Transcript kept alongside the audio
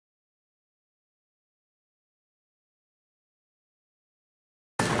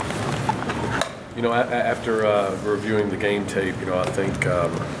After reviewing the game tape, I think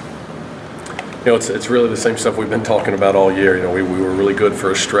it's really the same stuff we've been talking about all year. We were really good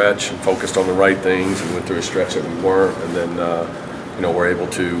for a stretch and focused on the right things, and went through a stretch that we weren't, and then we're able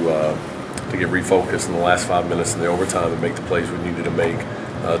to get refocused in the last 5 minutes in the overtime and make the plays we needed to make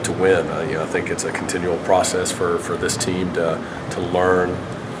to win. I think it's a continual process for this team to learn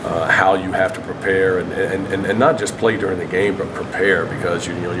how you have to prepare and not just play during the game, but prepare, because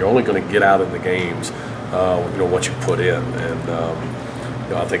you're only going to get out in the games what you put in, and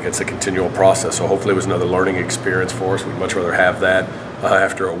I think it's a continual process. So hopefully it was another learning experience for us. We'd much rather have that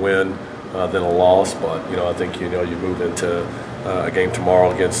after a win than a loss, but I think you move into a game tomorrow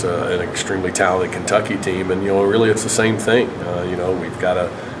against an extremely talented Kentucky team, and really it's the same thing. We've got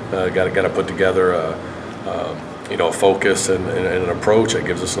to put together a focus and an approach that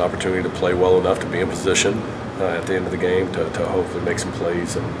gives us an opportunity to play well enough to be in position at the end of the game to hopefully make some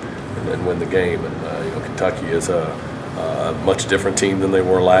plays and win the game. And Kentucky is a much different team than they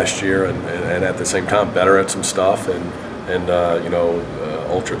were last year, and at the same time better at some stuff, and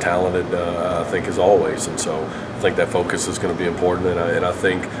ultra talented, I think, as always. And so I think that focus is going to be important. And I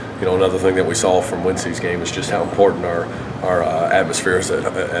think another thing that we saw from Wednesday's game is just how important our atmosphere is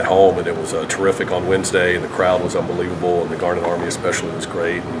at home. And it was terrific on Wednesday, and the crowd was unbelievable, and the Garnet Army especially was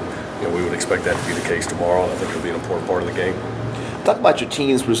great. And we would expect that to be the case tomorrow, and I think it'll be an important part of the game. Talk about your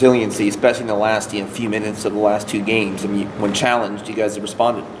team's resiliency, especially in the last few minutes of the last two games. I mean, when challenged, you guys have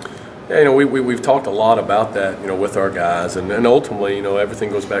responded. Yeah, we've talked a lot about that, with our guys, and ultimately,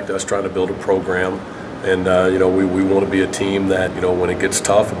 everything goes back to us trying to build a program, and we want to be a team that, when it gets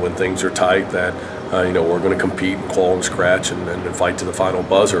tough and when things are tight, that we're going to compete and claw and scratch and fight to the final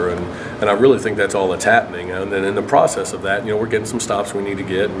buzzer, and I really think that's all that's happening. And then in the process of that, we're getting some stops we need to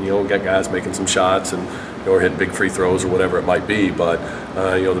get, and we got guys making some shots, and or hitting big free throws or whatever it might be. But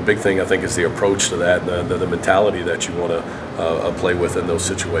the big thing, I think, is the approach to that, the mentality that you want to play with in those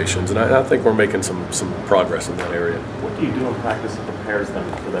situations, and I think we're making some progress in that area. What do you do in practice that prepares them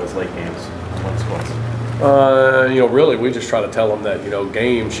for those late games? Really, we just try to tell them that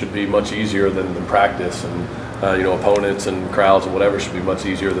games should be much easier than practice, and opponents and crowds and whatever should be much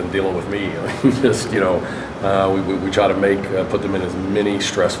easier than dealing with me. We try to put them in as many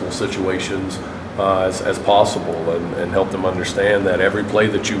stressful situations as possible, and help them understand that every play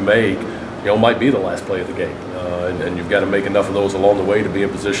that you make might be the last play of the game, and you've got to make enough of those along the way to be in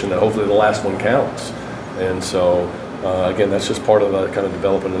position that hopefully the last one counts. And so again, that's just part of kind of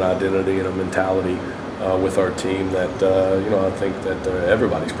developing an identity and a mentality with our team that I think that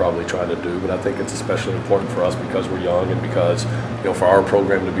everybody's probably trying to do, but I think it's especially important for us because we're young, and because for our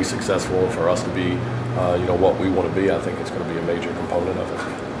program to be successful and for us to be what we want to be, I think it's going to be a major component of it.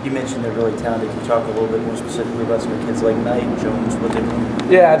 You mentioned they're really talented. Can you talk a little bit more specifically about some of the kids like Knight and Jones, what they're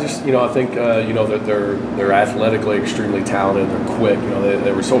doing? Yeah, I think they're athletically extremely talented. They're quick.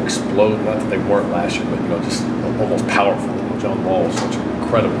 They were so explosive. Not that they weren't last year, but just almost powerful. John Ball is such an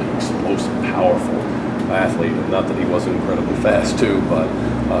incredibly explosive, powerful athlete, and not that he wasn't incredibly fast too, but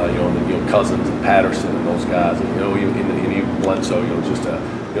Cousins and Patterson and those guys, and even Bledsoe,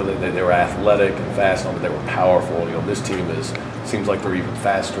 they were athletic and fast, but they were powerful. This team seems like they're even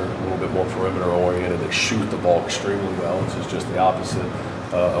faster, a little bit more perimeter oriented. They shoot the ball extremely well, which is just the opposite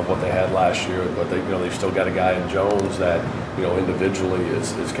of what they had last year. But they've still got a guy in Jones that individually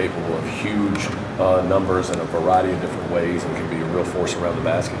is capable of huge numbers in a variety of different ways, and can be a real force around the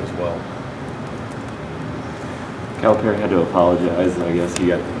basket as well. Calipari had to apologize. I guess he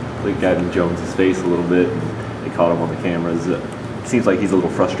got in Jones's face a little bit, and they caught him on the cameras. It seems like he's a little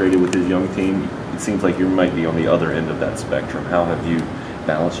frustrated with his young team. It seems like you might be on the other end of that spectrum. How have you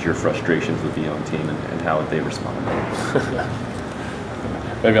balanced your frustrations with the young team, and how have they responded?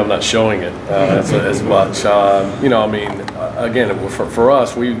 Maybe I'm not showing it as much. Again, for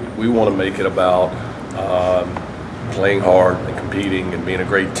us, we want to make it about playing hard and competing and being a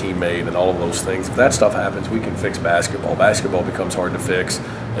great teammate and all of those things. If that stuff happens, we can fix basketball. Basketball becomes hard to fix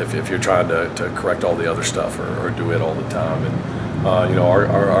if you're trying to correct all the other stuff or do it all the time. And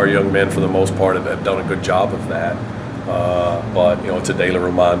our young men, for the most part, have done a good job of that. But it's a daily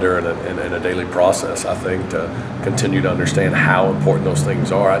reminder and a daily process, I think, to continue to understand how important those things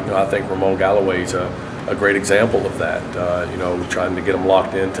are. I think Ramon Galloway's a great example of that. Trying to get him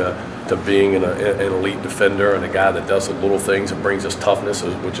locked into being an elite defender and a guy that does the little things and brings us toughness,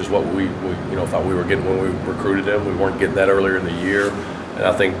 which is what we thought we were getting when we recruited him. We weren't getting that earlier in the year, and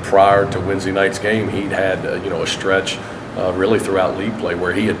I think prior to Wednesday night's game, he'd had a stretch really throughout league play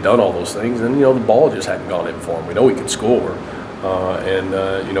where he had done all those things, and the ball just hadn't gone in for him. We know he could score,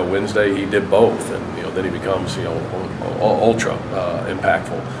 and Wednesday he did both, and then he becomes ultra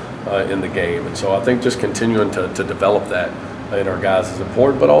impactful. in the game. And so I think just continuing to develop that in our guys is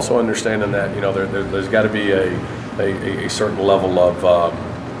important, but also understanding that, you know, there's got to be a certain level of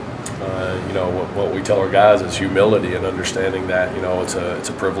you know, what we tell our guys is humility and understanding that, you know, it's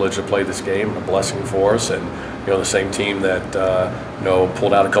a privilege to play this game, a blessing for us. And, you know, the same team that, you know,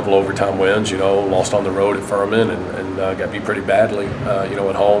 pulled out a couple overtime wins, you know, lost on the road at Furman and got beat pretty badly, you know,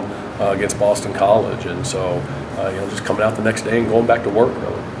 at home against Boston College. And so, you know, just coming out the next day and going back to work,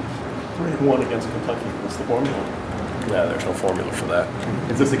 really. 3-1 against Kentucky. What's the formula? Yeah, there's no formula for that.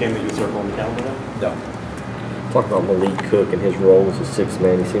 Is this a game that you circle on the calendar then? No. Talk about Malik Cook and his role as a sixth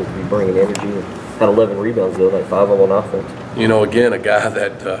man. He seems to be bringing energy. Had 11 rebounds the other night, 5 of them on offense. You know, again, a guy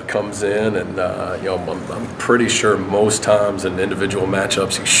that comes in and, you know, I'm pretty sure most times in individual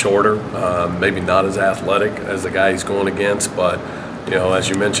matchups he's shorter, maybe not as athletic as the guy he's going against, but, you know, as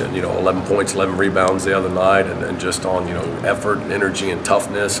you mentioned, you know, 11 points, 11 rebounds the other night, and just on, you know, effort and energy and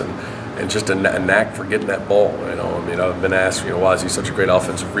toughness and just a knack for getting that ball. You know, I mean, I've been asked, you know, why is he such a great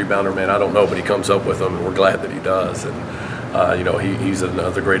offensive rebounder? Man, I don't know, but he comes up with them, and we're glad that he does. And you know, he's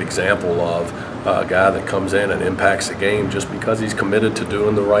another great example of a guy that comes in and impacts the game just because he's committed to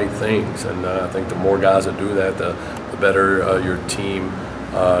doing the right things. And I think the more guys that do that, the better your team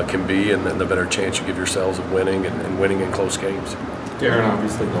can be, and the better chance you give yourselves of winning and winning in close games. Darrin,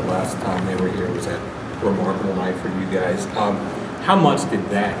 obviously the last time they were here was a remarkable night for you guys. How much did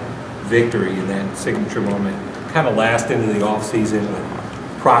that victory and that signature moment kind of last into the offseason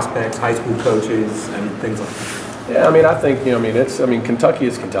with prospects, high school coaches, and things like that? Yeah, I mean, I think, you know, Kentucky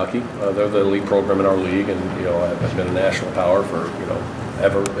is Kentucky. They're the elite program in our league, and, you know, have been a national power for, you know,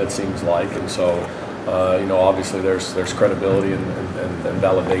 ever, it seems like. And so, you know, obviously there's credibility and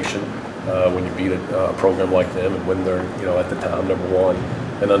validation when you beat a program like them and when they're, you know, at the time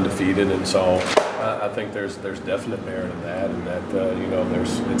 #1 and undefeated. And so I think there's definite merit in that, and that, you know,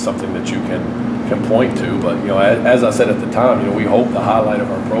 it's something that you can point to. But, you know, as I said at the time, you know, we hope the highlight of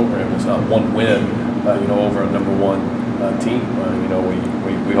our program is not one win, you know, over a #1 team. You know,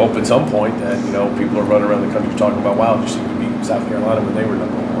 we hope at some point that, you know, people are running around the country talking about, wow, did you see we beat South Carolina when they were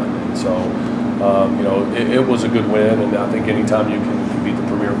 #1? And so, you know, it was a good win, and I think anytime you can beat the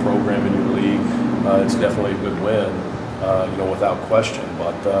premier program in your league, it's definitely a good win. You know, without question.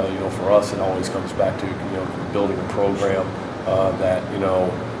 But, you know, for us, it always comes back to, you know, building a program that, you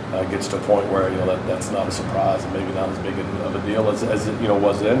know, gets to a point where, you know, that's not a surprise and maybe not as big of a deal as it, you know,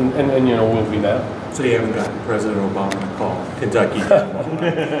 was then and you know, will be now. So you haven't gotten President Obama to call Kentucky?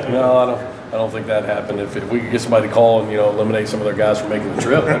 No, I don't think that happened. If we could get somebody to call and, you know, eliminate some of their guys from making the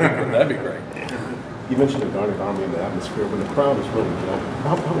trip, that'd be great. You mentioned the Garnet Army and the atmosphere. When the crowd is really, you know,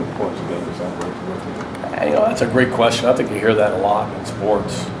 how important is that to operate to work? You know, that's a great question. I think you hear that a lot in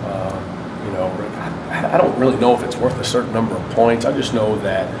sports. You know, I don't really know if it's worth a certain number of points. I just know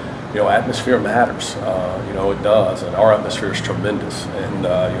that, you know, atmosphere matters. You know, it does, and our atmosphere is tremendous, and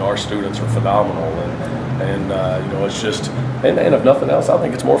you know, our students are phenomenal, and you know, it's just, and if nothing else, I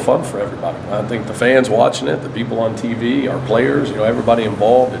think it's more fun for everybody. I think the fans watching it, the people on TV, our players, you know, everybody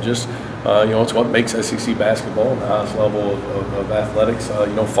involved. It just, you know, it's what makes SEC basketball and the highest level of athletics,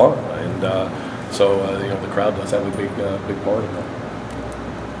 you know, fun, and so you know, the crowd does have a big part in that.